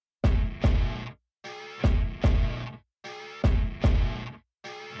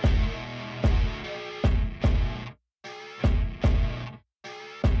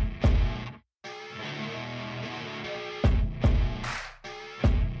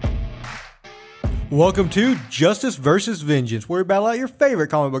Welcome to Justice vs. Vengeance, where we battle out your favorite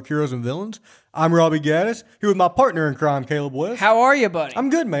comic book heroes and villains. I'm Robbie Gaddis, here with my partner in crime, Caleb West. How are you, buddy? I'm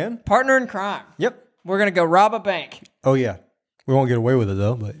good, man. Partner in crime. Yep. We're going to go rob a bank. Oh, yeah. We won't get away with it,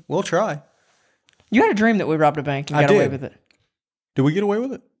 though, but we'll try. You had a dream that we robbed a bank and got away with it. Did we get away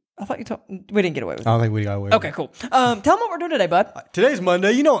with it? I thought you told... We didn't get away with it. I don't think we got away with it. Okay, cool. Tell them what we're doing today, bud. Today's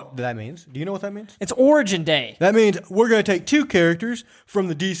Monday. You know what that means. Do you know what that means? It's Origin Day. That means we're going to take two characters from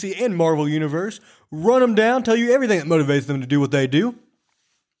the DC and Marvel universe, run them down, tell you everything that motivates them to do what they do.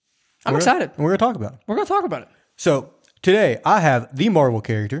 I'm excited. And we're going to talk about it. We're going to talk about it. So, today, I have the Marvel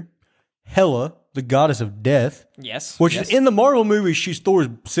character, Hela, the goddess of death. Yes. Which is in the Marvel movies, she's Thor's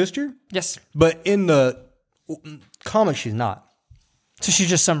sister. Yes. But in the comics, she's not. So she's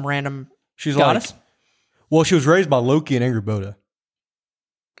just some random She's goddess? Well, she was raised by Loki and Angrboda.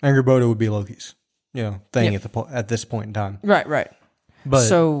 Angrboda would be Loki's, thing at this point in time. Right. But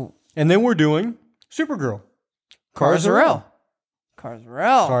so... And then we're doing Supergirl. Kara Zor-El. That's That's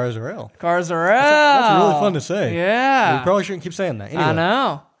really fun to say. Yeah. We probably shouldn't keep saying that. Anyway. I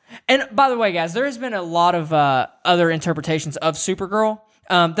know. And by the way, guys, there has been a lot of other interpretations of Supergirl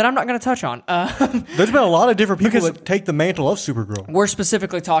that I'm not going to touch on. There's been a lot of different people that take the mantle of Supergirl. We're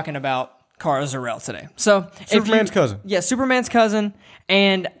specifically talking about Kara Zor-El today. So Superman's cousin. Yeah, Superman's cousin.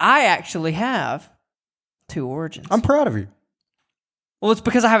 And I actually have two origins. I'm proud of you. Well, it's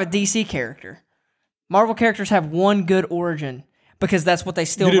because I have a DC character. Marvel characters have one good origin because that's what they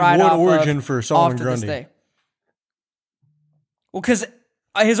still ride off of. You did one origin for Solomon Grundy. Well, because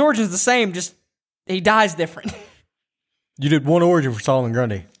his origin's the same, just he dies different. You did one origin for Solomon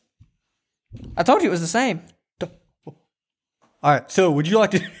Grundy. I told you it was the same. All right. So, would you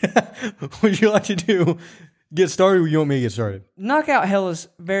like to get started? Or you want me to get started? Knock out Hela's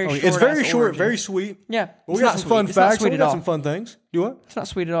very short. It's very short, origin. very sweet. Yeah, but we got some fun facts. We got some fun things. Do what? It's not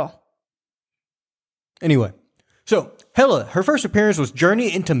sweet at all. Anyway, so Hela, her first appearance was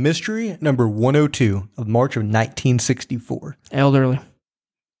Journey into Mystery number 102 of March of 1964. Elderly.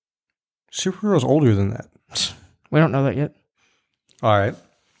 Supergirl's older than that. We don't know that yet. All right.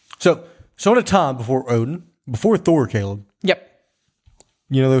 So at a time before Odin, before Thor, Caleb. Yep.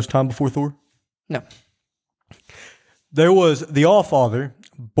 You know there was time before Thor? No. There was the Allfather,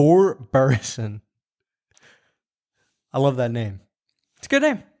 Bor Burison. I love that name. It's a good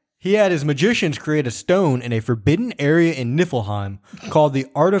name. He had his magicians create a stone in a forbidden area in Niflheim called the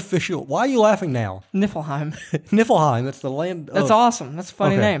Artificial... Why are you laughing now? Niflheim. Niflheim, that's the land of... That's awesome. That's a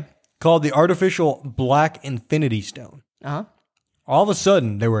funny name. Called the Artificial Black Infinity Stone. Uh-huh. All of a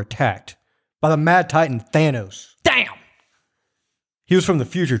sudden, they were attacked by the Mad Titan Thanos. Damn! He was from the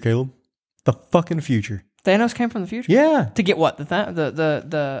future, Caleb. The fucking future. Thanos came from the future? Yeah. To get what?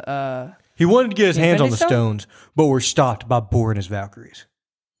 He wanted to get his hands on the stones, but were stopped by Bor and his Valkyries.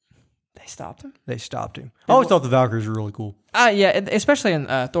 They stopped him? They stopped him. I always thought the Valkyries were really cool. Yeah, especially in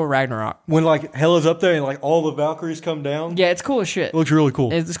Thor Ragnarok. When Hela's up there and all the Valkyries come down. Yeah, it's cool as shit. It looks really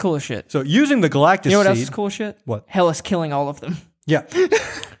cool. It's cool as shit. So using the Galactus seed... You know what else is cool as shit? What? Hela's killing all of them. Yeah.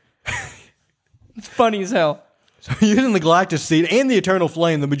 It's funny as hell. So using the Galactus seed and the Eternal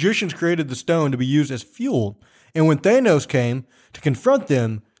Flame, the magicians created the stone to be used as fuel. And when Thanos came to confront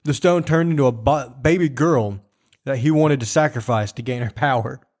them, the stone turned into a baby girl that he wanted to sacrifice to gain her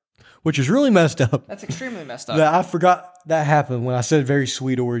power. Which is really messed up. That's extremely messed up. I forgot that happened when I said very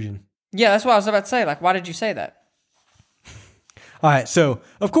sweet origin. Yeah, that's what I was about to say. Why did you say that? All right, so,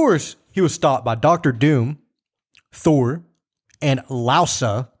 of course, he was stopped by Dr. Doom, Thor, and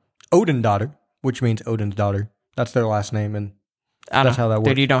Lausa, Odin's daughter, which means Odin's daughter. That's their last name, and that's how that works.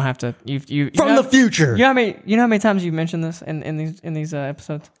 Dude, you don't have to... From the future! You know how many times you've mentioned this in these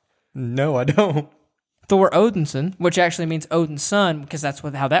episodes? No, I don't. Thor Odinson, which actually means Odin's son, because that's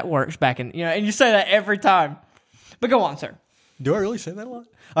how that works back in, and you say that every time. But go on, sir. Do I really say that a lot?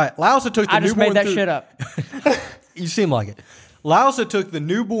 All right, Lausa took the newborn... I just made that shit up. You seem like it. Lausa took the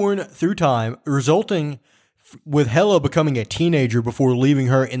newborn through time, resulting with Hela becoming a teenager before leaving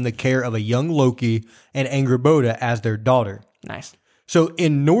her in the care of a young Loki and Angrboda as their daughter. Nice. So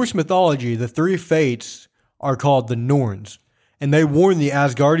in Norse mythology, the three fates are called the Norns. And they warned the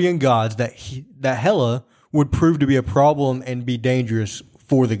Asgardian gods that Hela would prove to be a problem and be dangerous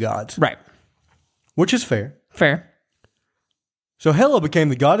for the gods. Right. Which is fair. Fair. So Hela became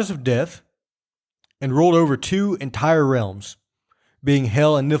the goddess of death and ruled over two entire realms, being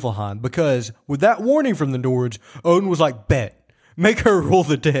Hel and Niflheim, because with that warning from the Nords, Odin was like, bet, make her rule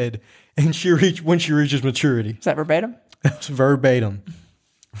the dead and when she reaches maturity. Is that verbatim? That's verbatim.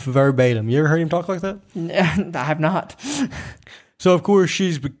 Verbatim. You ever heard him talk like that? I have not. So, of course,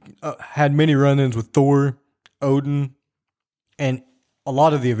 she's had many run-ins with Thor, Odin, and a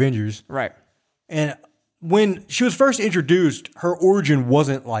lot of the Avengers. Right. And when she was first introduced, her origin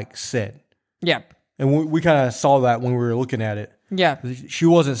wasn't like said. Yeah. And we kind of saw that when we were looking at it. Yeah. She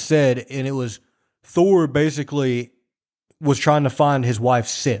wasn't said, and it was Thor basically was trying to find his wife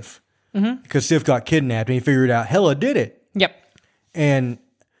Sif. Because Sif got kidnapped, and he figured out Hela did it. Yep. And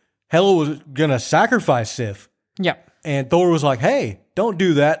Hela was going to sacrifice Sif. Yep. And Thor was like, hey, don't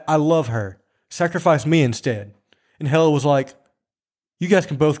do that. I love her. Sacrifice me instead. And Hela was like, you guys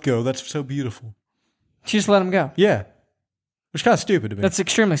can both go. That's so beautiful. She just let him go. Yeah. Which is kind of stupid to me. That's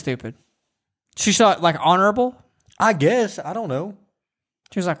extremely stupid. She saw it like honorable. I guess. I don't know.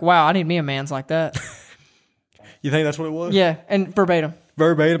 She was like, wow, I need me a man's like that. You think that's what it was? Yeah, and verbatim.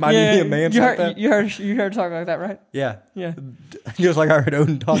 Verbatim, I need me a man's like that? You heard her talk like that, right? Yeah. Yeah. Just like I heard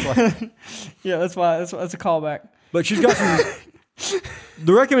Odin talk like that. Yeah, that's why. That's a callback. But she's got some...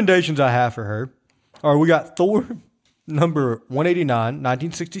 The recommendations I have for her are we got Thor number 189,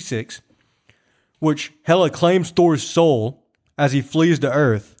 1966, which Hela claims Thor's soul as he flees to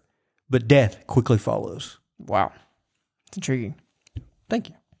Earth, but death quickly follows. Wow. It's intriguing. Thank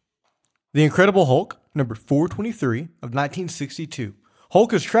you. The Incredible Hulk, number 423 of 1962.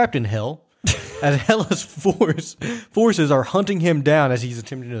 Hulk is trapped in hell as Hela's forces are hunting him down as he's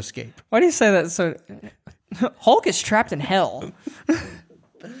attempting to escape. Why do you say that so... Hulk is trapped in hell.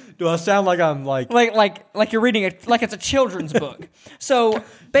 Do I sound like I'm like you're reading it like it's a children's book? So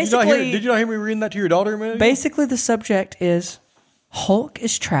basically, did you not hear me reading that to your daughter a minute ago? Basically, the subject is Hulk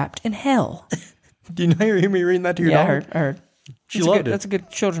is trapped in hell. Did you not hear me reading that to your daughter? I heard. She loved it. That's a good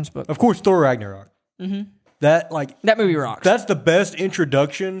children's book. Of course, Thor Ragnarok. Mm-hmm. That movie rocks. That's the best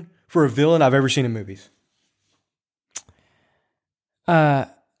introduction for a villain I've ever seen in movies.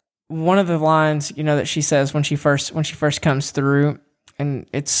 One of the lines, that she says when she first comes through, and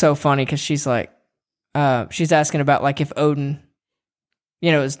it's so funny because she's like, she's asking about like if Odin,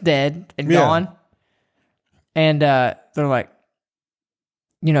 is dead and gone, and they're like,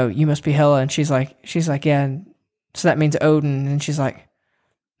 you must be Hela, and she's like, yeah, and so that means Odin, and she's like,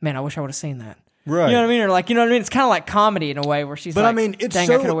 man, I wish I would have seen that. Right. You know what I mean? Or like, It's kind of like comedy in a way where she's but like, I mean, it's dang,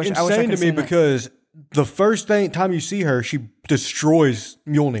 so I wish I insane to me that. because the first time you see her, she destroys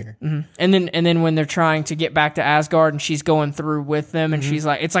Mjolnir. Mm-hmm. And then when they're trying to get back to Asgard and she's going through with them and she's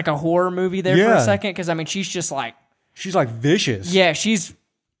like, it's like a horror movie there for a second because I mean, she's just like, she's like vicious. Yeah, she's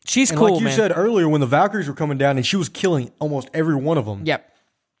and cool, like you man. said earlier, when the Valkyries were coming down and she was killing almost every one of them. Yep.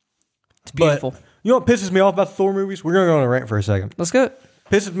 It's beautiful. But you know what pisses me off about the Thor movies? We're going to go on a rant for a second. Let's go.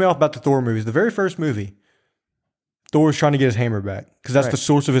 Pisses me off about the Thor movies. The very first movie, Thor's trying to get his hammer back because that's the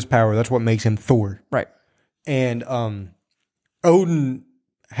source of his power. That's what makes him Thor. Right. And Odin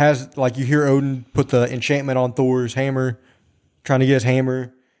has, like, you hear Odin put the enchantment on Thor's hammer, trying to get his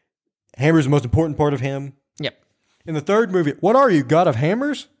hammer. Hammer's the most important part of him. Yep. In the third movie, what are you, god of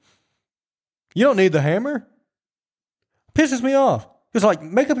hammers? You don't need the hammer. Pisses me off. It's like,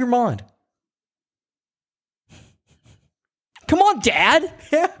 make up your mind. Come on, Dad.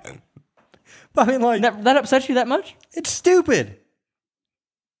 Yeah. I mean, like... That upsets you that much? It's stupid.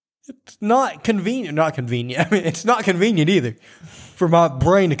 It's not convenient. Not convenient. I mean, it's not convenient either for my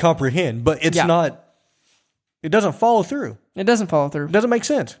brain to comprehend, but it's not... It doesn't follow through. It doesn't follow through. It doesn't make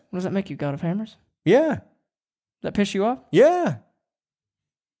sense. What does that make you, God of Hammers? Yeah. That piss you off? Yeah.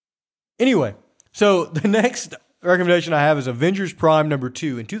 Anyway, so the next recommendation I have is Avengers Prime number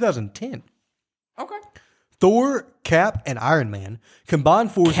 2 in 2010. Okay. Thor, Cap, and Iron Man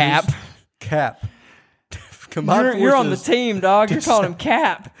combined forces... Cap. You're on the team, dog. You're calling him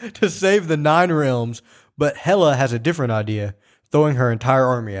Cap. To save the 9 realms, but Hela has a different idea, throwing her entire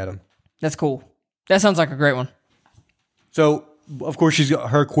army at him. That's cool. That sounds like a great one. So, of course, she's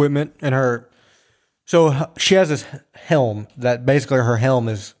got her equipment and her... So, she has this helm that basically her helm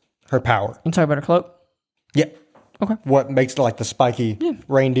is her power. You talk about her cloak? Yeah. Okay. What makes like the spiky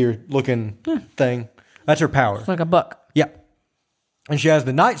reindeer-looking thing. That's her power. It's like a buck. Yeah. And she has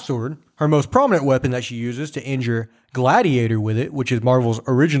the Night Sword, her most prominent weapon that she uses to injure Gladiator with it, which is Marvel's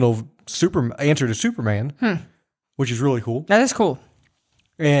original answer to Superman, which is really cool. That is cool.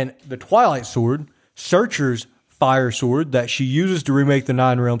 And the Twilight Sword, Searcher's fire sword that she uses to remake the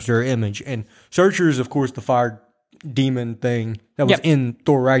 9 realms to her image. And Searcher is, of course, the fire demon thing that was in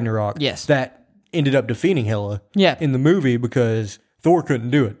Thor Ragnarok. Yes. That ended up defeating Hela in the movie because Thor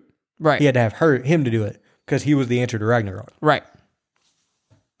couldn't do it. Right. He had to have him to do it because he was the answer to Ragnarok. Right.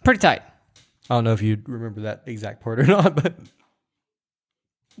 Pretty tight. I don't know if you remember that exact part or not, but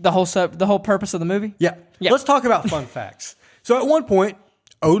the whole purpose of the movie? Yeah. Let's talk about fun facts. So at one point,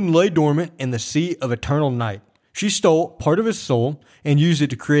 Odin lay dormant in the Sea of Eternal Night. She stole part of his soul and used it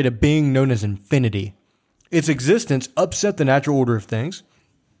to create a being known as Infinity. Its existence upset the natural order of things,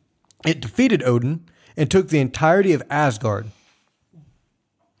 It defeated Odin and took the entirety of Asgard.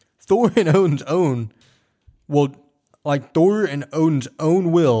 Thor and Odin's own will, like Thor and Odin's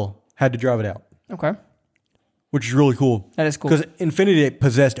own will, had to drive it out. Okay. Which is really cool. That is cool. Because Infinity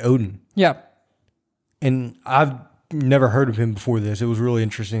possessed Odin. Yeah. And I've never heard of him before this. It was really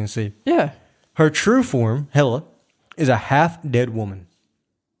interesting to see. Yeah. Her true form, Hela, is a half-dead woman.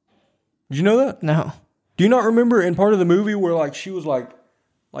 Did you know that? No. Do you not remember in part of the movie where like she was like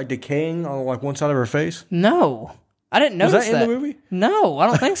decaying on like one side of her face? No. I didn't notice Was that in the movie? No, I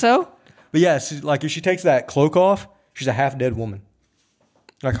don't think so. But yeah, like if she takes that cloak off, she's a half-dead woman.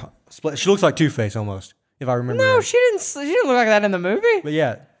 Like she looks like Two-Face almost, if I remember. No, right. she didn't look like that in the movie. But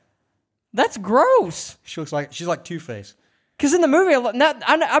yeah, that's gross. she's like Two-Face. Because in the movie,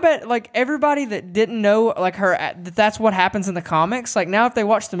 I bet like everybody that didn't know like her that's what happens in the comics. Like now, if they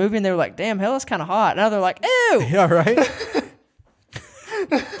watch the movie and they were like, "Damn, Hela's kind of hot," now they're like, "Ew." Yeah, right.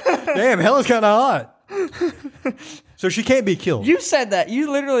 Damn, Hela's kind of hot. So she can't be killed. You said that.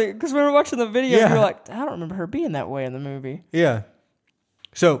 You literally, because we were watching the video, Yeah. you were like, I don't remember her being that way in the movie. Yeah.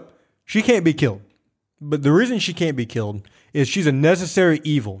 So she can't be killed. But the reason she can't be killed is she's a necessary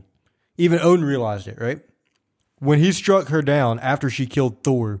evil. Even Odin realized it, right? When he struck her down after she killed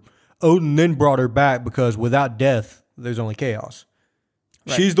Thor, Odin then brought her back because without death, there's only chaos.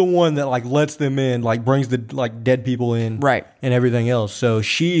 Right. She's the one that like lets them in, like brings the like dead people in, right, and everything else. So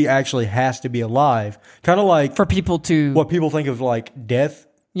she actually has to be alive, kind of like for people to what people think of like death.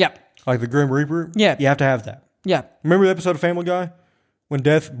 Yep, like the Grim Reaper. Yeah, you have to have that. Yeah, remember the episode of Family Guy when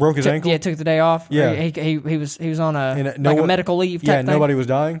Death broke his ankle? Yeah, took the day off. Yeah, he was on a medical leave. Yeah, thing. Nobody was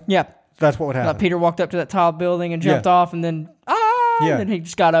dying. Yeah, that's what would happen. Like Peter walked up to that tall building and jumped off, and then and then he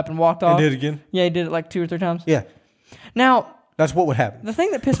just got up and walked off. And did it again. Yeah, he did it like 2 or 3 times. Yeah. Now. That's what would happen. The thing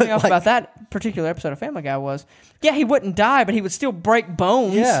that pissed me off about that particular episode of Family Guy was, he wouldn't die, but he would still break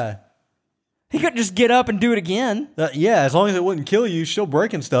bones. Yeah. He couldn't just get up and do it again. Yeah, as long as it wouldn't kill you, still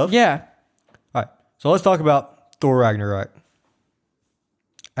breaking stuff. Yeah. All right. So let's talk about Thor Ragnarok.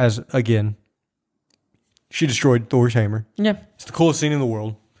 As, again, she destroyed Thor's hammer. Yeah. It's the coolest scene in the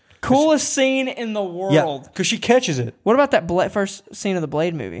world. Coolest scene in the world. Yeah, because she catches it. What about that first scene of the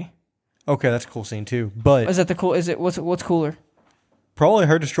Blade movie? Okay, that's a cool scene too. But is that the cool? Is it what's cooler? Probably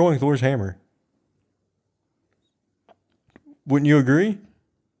her destroying Thor's hammer. Wouldn't you agree?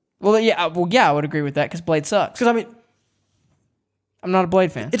 Well, yeah, I would agree with that because Blade sucks. Because I mean, I'm not a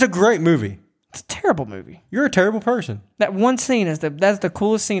Blade fan. It's a great movie. It's a terrible movie. You're a terrible person. That one scene that's the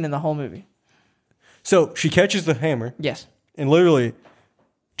coolest scene in the whole movie. So she catches the hammer. Yes. And literally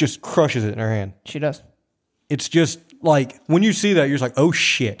just crushes it in her hand. She does. It's just like when you see that, you're just like, oh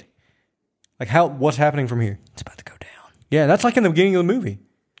shit. Like what's happening from here? It's about to go down. Yeah, that's like in the beginning of the movie.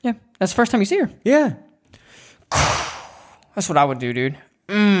 Yeah, that's the first time you see her. Yeah. That's what I would do, dude.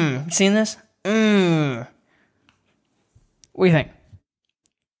 You seen this? What do you think?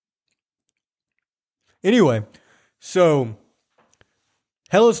 Anyway, so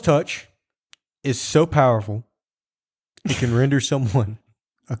Hela's touch is so powerful, it can render someone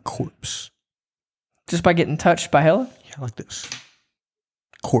a corpse. Just by getting touched by Hela? Yeah, like this.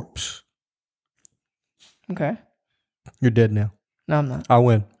 Corpse. Okay. You're dead now. No, I'm not. I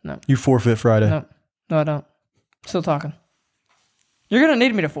win. No. You forfeit Friday. No, I don't. Still talking. You're going to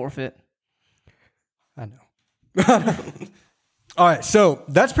need me to forfeit. I know. All right, so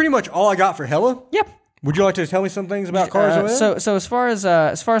that's pretty much all I got for Hela. Yep. Would you like to tell me some things about cars? So as far as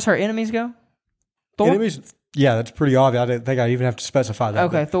her enemies go, Thor? Enemies? Yeah, that's pretty obvious. I didn't think I even have to specify that.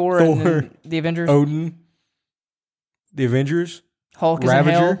 Okay, Thor and then the Avengers. Odin, the Avengers, Hulk is in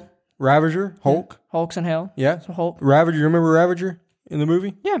Hell. Ravager, Hulk. Yeah. Hulk's in Hell. Yeah. So Hulk. Ravager, you remember Ravager in the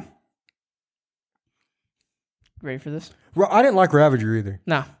movie? Yeah. Ready for this? I didn't like Ravager either.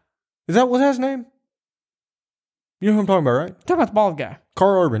 No. What's that his name? You know who I'm talking about, right? Talk about the bald guy.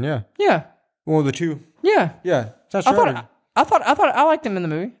 Carl Urban, yeah. Yeah. One of the two. Yeah. Yeah. That's I thought I liked him in the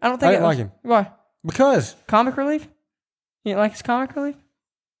movie. I didn't like him. Why? Because comic relief? You didn't like his comic relief?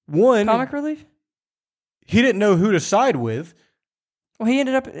 Comic relief? He didn't know who to side with. Well, he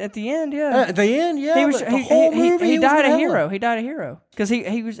ended up at the end, yeah. At the end, yeah. He died a hero. He died a hero because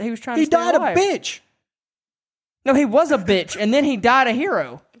he was trying to. He died alive. A bitch. No, he was a bitch, and then he died a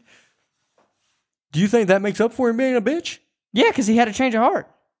hero. Do you think that makes up for him being a bitch? Yeah, because he had a change of heart.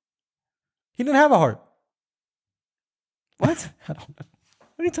 He didn't have a heart. What? I don't know.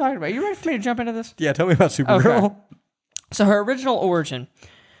 What are you talking about? You ready for me to jump into this? Yeah, tell me about Supergirl. Okay. So her original origin.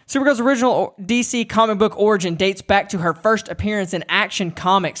 Supergirl's original DC comic book origin dates back to her first appearance in Action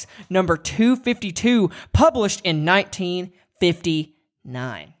Comics number 252, published in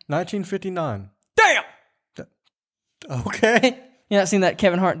 1959. 1959. Damn! Okay. You not seen that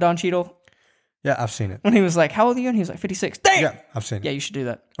Kevin Hart, Don Cheadle? Yeah, I've seen it. When he was like, how old are you? And he was like, 56. Damn! Yeah, I've seen it. Yeah, you should do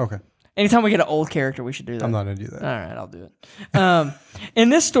that. Okay. Anytime we get an old character, we should do that. I'm not going to do that. All right, I'll do it. In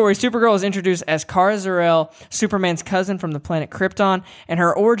this story, Supergirl is introduced as Kara Zor-El, Superman's cousin from the planet Krypton, and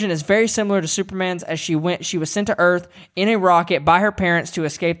her origin is very similar to Superman's as she was sent to Earth in a rocket by her parents to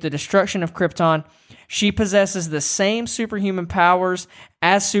escape the destruction of Krypton. She possesses the same superhuman powers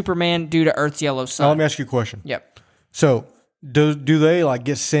as Superman due to Earth's yellow sun. Now, let me ask you a question. Yep. So, do they like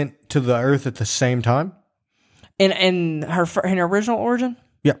get sent to the Earth at the same time? In her original origin?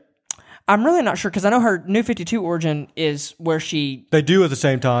 Yeah. I'm really not sure because I know her New 52 origin is where she They do at the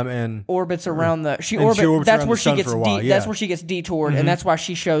same time, and orbits around the she orbits that's around where the she sun gets for a while, that's where she gets detoured, and that's why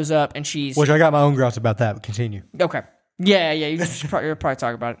she shows up and she's which I got my own gripes about that. But continue. okay. Yeah. You'll probably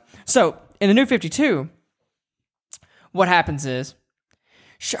talk about it. So in the New 52, what happens is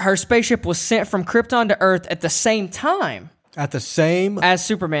her spaceship was sent from Krypton to Earth at the same time. At the same as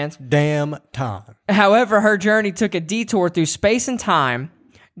Superman's damn time. However, her journey took a detour through space and time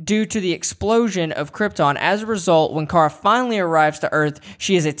due to the explosion of Krypton. As a result, when Kara finally arrives to Earth,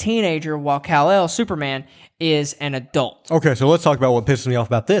 she is a teenager while Kal-El, Superman, is an adult. Okay, so let's talk about what pisses me off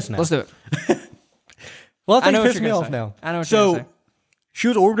about this now. Let's do it. Well, I know what think you're pisses me gonna off say. now. I know what you're gonna say. She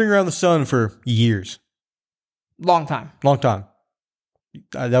was orbiting around the sun for years. Long time. Long time.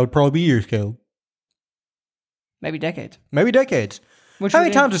 That would probably be years, Caleb. Maybe decades. Maybe decades. What How you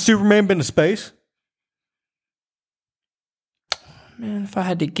many think? times has Superman been to space? Man, if I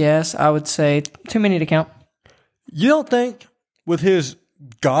had to guess, I would say too many to count. You don't think with his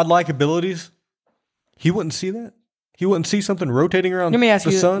godlike abilities, he wouldn't see that? He wouldn't see something rotating around Let me ask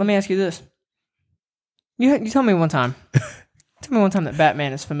the you. sun? Let me ask you this. You tell me one time. Tell me one time that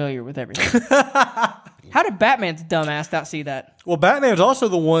Batman is familiar with everything. How did Batman's dumbass not see that? Well, Batman's also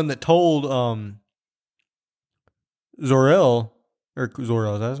the one that told Zor-El, is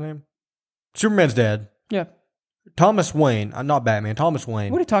that his name? Superman's dad. Yeah. Thomas Wayne, not Batman, Thomas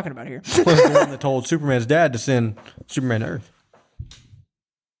Wayne What are you talking about here? was the one that told Superman's dad to send Superman to Earth.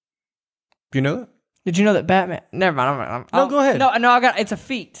 Do you know that? Did you know that Batman? Never mind. No, go ahead. No, I got. It's a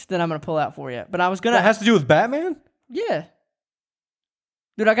feat that I'm going to pull out for you. But I was going That to. has to do with Batman? Yeah.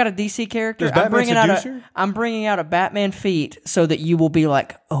 Dude, I got a DC character. Does Batman seduce her? I'm bringing out a Batman feat so that you will be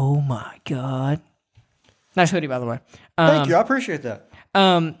like, oh my God. Nice hoodie, by the way. Thank you. I appreciate that.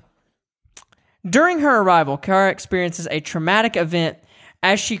 During her arrival, Kara experiences a traumatic event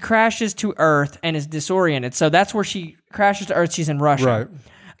as she crashes to Earth and is disoriented. So that's where she crashes to Earth. She's in Russia. Right.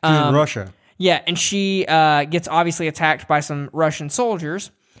 She's in Russia. Yeah, and she gets obviously attacked by some Russian soldiers.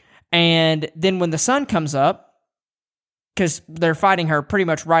 And then when the sun comes up, because they're fighting her pretty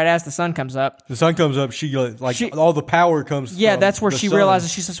much right as the sun comes up. The sun comes up, she all the power comes Yeah, from that's where the she sun.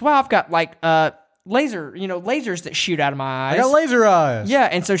 realizes, she says, wow, I've got like lasers that shoot out of my eyes. I got laser eyes. Yeah,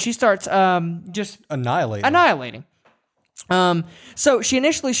 and so she starts just annihilating. So she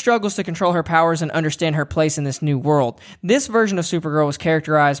initially struggles to control her powers and understand her place in this new world. This version of Supergirl was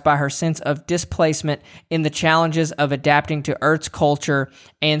characterized by her sense of displacement in the challenges of adapting to Earth's culture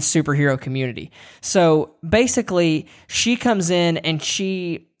and superhero community. So basically, she comes in and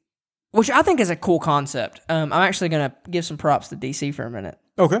which I think is a cool concept. I'm actually going to give some props to DC for a minute.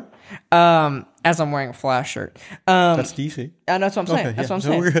 Okay. As I'm wearing a Flash shirt. That's DC. That's what I'm saying. Okay, That's yeah. what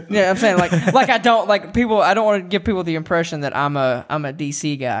So I'm we're saying. good. Yeah, I'm saying like I don't like people. I don't want to give people the impression that I'm a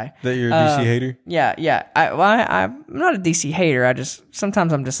DC guy. That you're a DC hater? Yeah. I'm not a DC hater.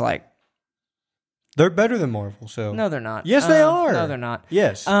 Sometimes I'm just like, They're better than Marvel, so. no, they're not. Yes, they are. No, they're not.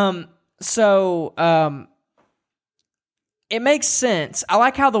 Yes. It makes sense. I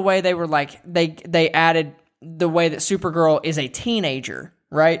like how the way they were like they added the way that Supergirl is a teenager,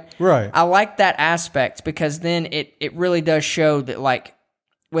 right? Right. I like that aspect because then it really does show that like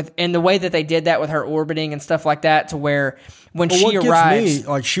in the way that they did that with her orbiting and stuff like that to where when she arrives, Gets me,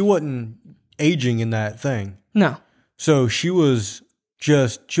 like she wasn't aging in that thing. no, So she was a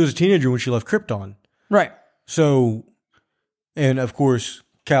teenager when she left Krypton. right, So, and of course,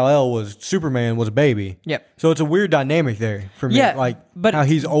 Kal-El Superman was a baby. yep, So it's a weird dynamic there for me. Yeah, like but- how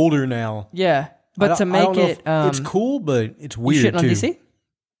he's older now. yeah. But to I make don't know it, if it's cool, but it's you weird shitting on too. DC?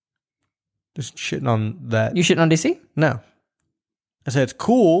 Just shitting on that. You shitting on DC? No. I said it's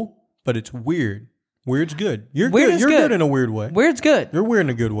cool, but it's weird. Weird's good. You're Weird good. is You're good. good in a weird way. Weird's good. You're weird in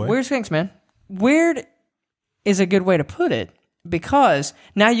a good way. Weird stinks, man. Weird is a good way to put it because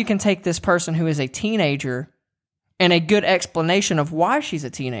now you can take this person who is a teenager and a good explanation of why she's a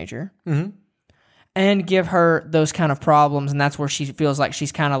teenager and give her those kind of problems, and that's where she feels like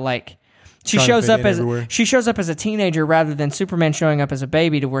she's kind of like she Trying to shows fit up in everywhere. she shows up as a teenager rather than Superman showing up as a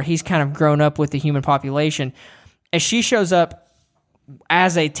baby to where he's kind of grown up with the human population. As she shows up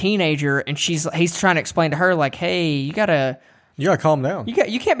as a teenager, and he's trying to explain to her like, hey, you gotta calm down.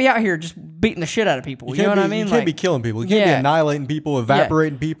 You can't be out here just beating the shit out of people. You know what I mean? You can't be killing people. You can't be annihilating people,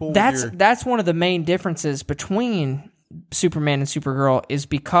 evaporating people. That's one of the main differences between Superman and Supergirl is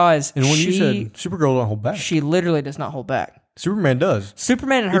because you said Supergirl don't hold back. She literally does not hold back. Superman does.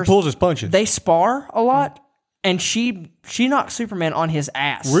 Superman and her, he pulls his punches. They spar a lot, and she knocks Superman on his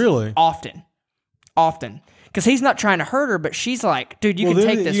ass. Really? Often. Because he's not trying to hurt her, but she's like, dude, you can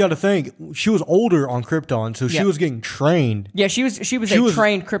take this. You got to think, she was older on Krypton, so she was getting trained. Yeah, she was a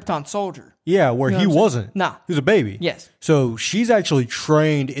trained Krypton soldier. Yeah, where he wasn't. No. He was a baby. Yes. So she's actually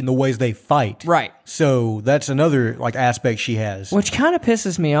trained in the ways they fight. Right. So that's another aspect she has. Which kind of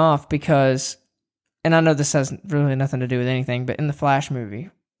pisses me off because, and I know this has really nothing to do with anything, but in the Flash movie,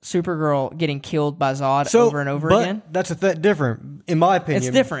 Supergirl getting killed by Zod over and over again. That's different, in my opinion.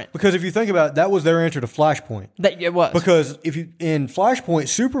 It's different. Because if you think about it, that was their answer to Flashpoint. It was. Because in Flashpoint,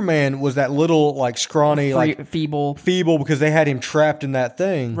 Superman was that little, scrawny, feeble, because they had him trapped in that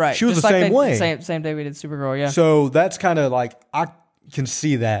thing. Right. She was the same way. Same day we did Supergirl, yeah. So that's kind of I can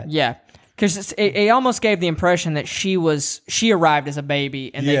see that. Yeah. Because it almost gave the impression that she arrived as a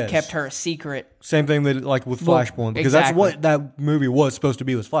baby and they kept her a secret. Same thing with Flashpoint, because that's what that movie was supposed to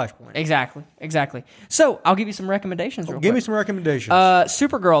be, was Flashpoint. Exactly. So I'll give you some recommendations real quick. Give me some recommendations.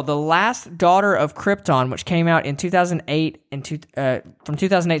 Supergirl, The Last Daughter of Krypton, which came out in 2008 from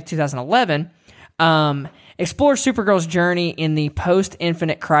 2008 to 2011. Explores Supergirl's journey in the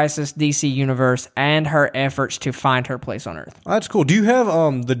post-Infinite Crisis DC universe and her efforts to find her place on Earth. That's cool. Do you have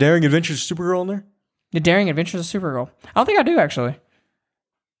the Daring Adventures of Supergirl in there? The Daring Adventures of Supergirl. I don't think I do, actually.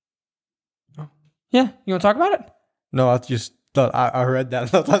 Oh. Yeah, you want to talk about it? No, I just thought I read that.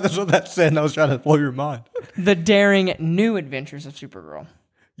 I thought that's what that said, and I was trying to blow your mind. The Daring New Adventures of Supergirl.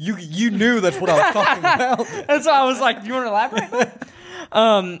 You knew that's what I was talking about. That's why I was like, do you want to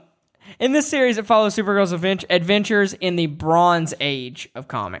elaborate? In this series, it follows Supergirl's adventures in the Bronze Age of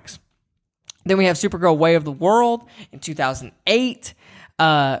comics. Then we have Supergirl Way of the World in 2008.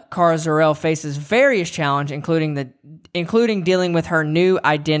 Kara Zor-El faces various challenges, including dealing with her new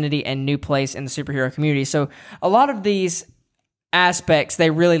identity and new place in the superhero community. So a lot of these aspects, they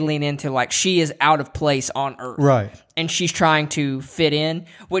really lean into she is out of place on Earth. Right. And she's trying to fit in,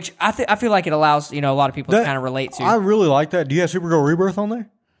 which I feel like it allows a lot of people to kind of relate to. I really like that. Do you have Supergirl Rebirth on there?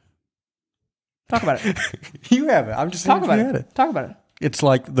 Talk about it. You have it. I'm just saying you had it. Talk about it. It's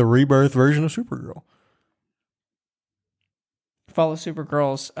like the Rebirth version of Supergirl. Follow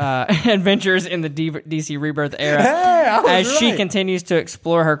Supergirl's adventures in the DC Rebirth era as she continues to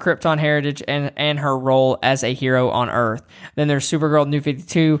explore her Krypton heritage and her role as a hero on Earth. Then there's Supergirl New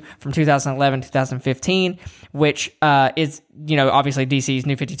 52 from 2011-2015, which is, obviously DC's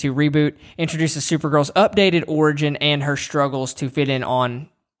New 52 reboot, introduces Supergirl's updated origin and her struggles to fit in on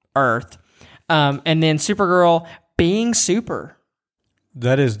Earth. And then Supergirl Being Super.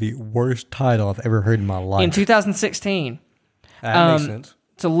 That is the worst title I've ever heard in my life. In 2016. That makes sense.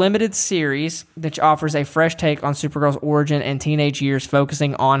 It's a limited series that offers a fresh take on Supergirl's origin and teenage years,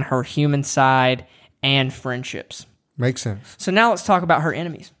 focusing on her human side and friendships. Makes sense. So now let's talk about her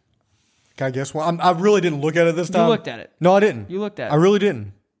enemies. Can I guess one? I really didn't look at it this time. You looked at it. No, I didn't. You looked at it. I really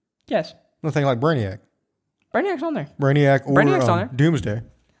didn't. Yes. Nothing like Brainiac. Brainiac's on there. Brainiac's on there. Doomsday.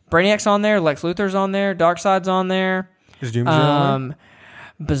 Brainiac's on there. Lex Luthor's on there. Darkseid's on there. Is Doomsday on there?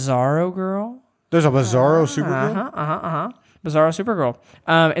 Bizarro Girl. There's a Bizarro Supergirl? Bizarro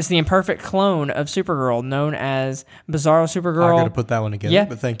Supergirl. It's the imperfect clone of Supergirl, known as Bizarro Supergirl. I got to put that one together,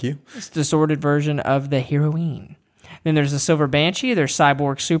 but thank you. It's the distorted version of the heroine. Then there's the Silver Banshee. There's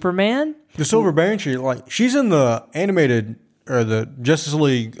Cyborg Superman. The Silver Banshee, she's in the animated, or the Justice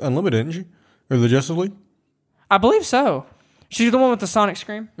League Unlimited, isn't she? Or the Justice League? I believe so. She's the one with the sonic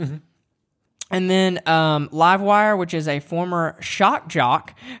scream. Mm-hmm. And then Livewire, which is a former shock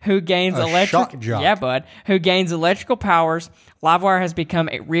jock who gains who gains electrical powers. Livewire has become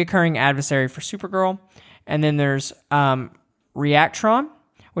a reoccurring adversary for Supergirl. And then there's Reactron,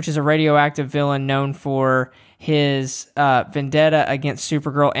 which is a radioactive villain known for his vendetta against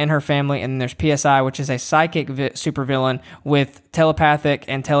Supergirl and her family. And then there's PSI, which is a psychic supervillain with telepathic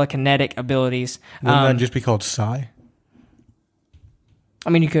and telekinetic abilities. Wouldn't that just be called Psy? I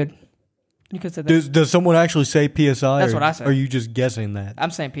mean, you could say that. Does someone actually say PSI? That's what I say. Or are you just guessing that?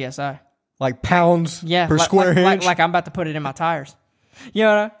 I'm saying PSI. Like pounds per square inch? Like I'm about to put it in my tires. You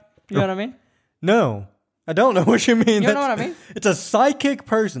know what I mean? No. I don't know what you mean. You know what I mean? It's a psychic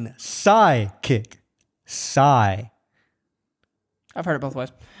person. Psychic. Psy. I've heard it both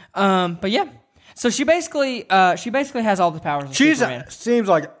ways. But yeah. So she basically has all the powers of Superman. Seems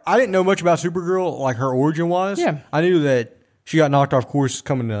like I didn't know much about Supergirl, like her origin wise. Yeah. I knew that She got knocked off course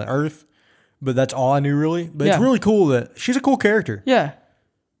coming to Earth, but that's all I knew really. But it's really cool that she's a cool character. Yeah.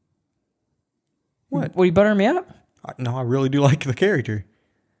 What? Will you butter me up? No, I really do like the character.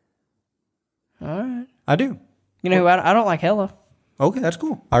 All right. I do. You know who I don't like Hela. Okay, that's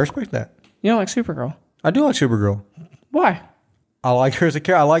cool. I respect that. You don't like Supergirl. I do like Supergirl. Why? I like her as a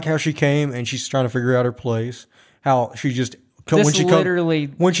character. I like how she came and she's trying to figure out her place. How she just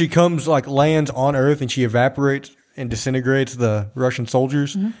when she comes like lands on Earth and she evaporates and disintegrates the Russian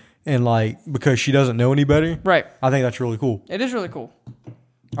soldiers, and like because she doesn't know any better. Right. I think that's really cool. It is really cool.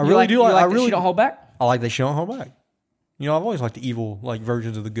 I really do like. I really she don't hold back. I like that she don't hold back. You know, I've always liked the evil like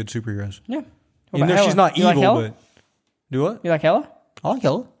versions of the good superheroes. Yeah. Even though she's not evil, but do what? You like Hela? I like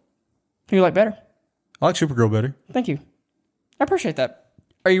Hela. Who you like better? I like Supergirl better. Thank you. I appreciate that.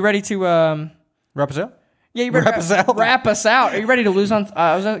 Are you ready to wrap us out? Yeah, you ready wrap us out. Wrap us out. Are you ready to lose on?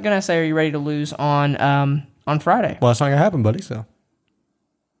 I was gonna say, are you ready to lose on Friday? Well, that's not gonna happen, buddy. So,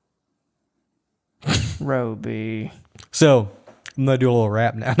 Roby. So I'm gonna do a little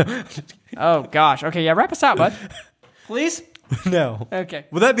rap now. Oh gosh. Okay, yeah. Wrap us out, bud. Please. No. Okay.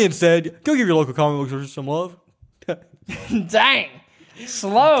 With that being said, go give your local comic book store some love. Dang.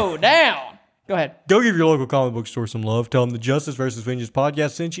 Slow down. Go ahead. Go give your local comic book store some love. Tell them the Justice versus Vengeance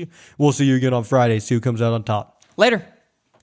podcast sent you. We'll see you again on Friday. See who comes out on top. Later.